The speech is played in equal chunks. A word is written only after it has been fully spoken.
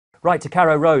Right, to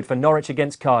Carrow Road for Norwich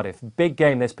against Cardiff. Big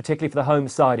game this, particularly for the home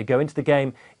side who go into the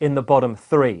game in the bottom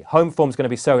three. Home form's going to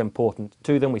be so important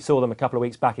to them. We saw them a couple of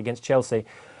weeks back against Chelsea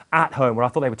at home, where I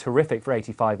thought they were terrific for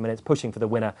 85 minutes, pushing for the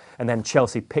winner, and then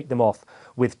Chelsea picked them off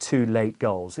with 2 late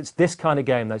goals. It's this kind of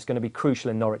game that's going to be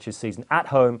crucial in Norwich's season. At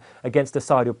home against a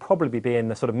side who'll probably be in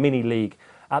the sort of mini-league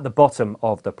at the bottom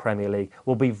of the Premier League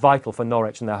will be vital for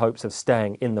Norwich and their hopes of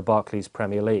staying in the Barclays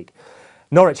Premier League.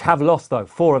 Norwich have lost, though,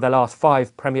 4 of their last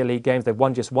 5 Premier League games. They've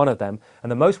won just 1 of them.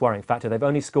 And the most worrying factor, they've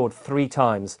only scored 3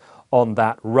 times on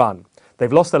that run.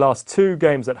 They've lost their last 2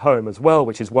 games at home as well,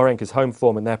 which is worrying because home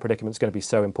form in their predicament is going to be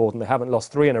so important. They haven't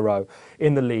lost 3 in a row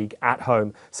in the league at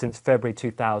home since February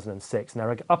 2006. And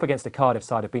they're up against the Cardiff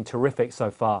side, have been terrific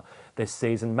so far this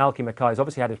season. Malky Mackay's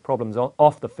obviously had his problems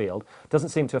off the field. Doesn't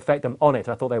seem to affect them on it.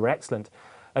 I thought they were excellent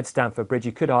at Stamford Bridge.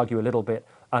 You could argue a little bit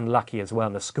unlucky as well,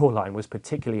 and the scoreline was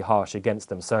particularly harsh against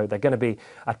them. So they're going to be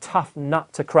a tough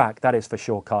nut to crack, that is for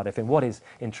sure, Cardiff, in what is,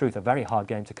 in truth, a very hard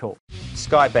game to call.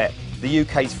 Sky Bet, the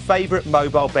UK's favourite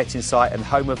mobile betting site and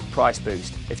home of Price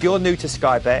Boost. If you're new to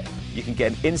Sky Bet, you can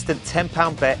get an instant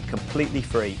 £10 bet completely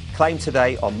free. Claim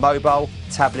today on mobile,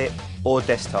 tablet or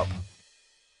desktop.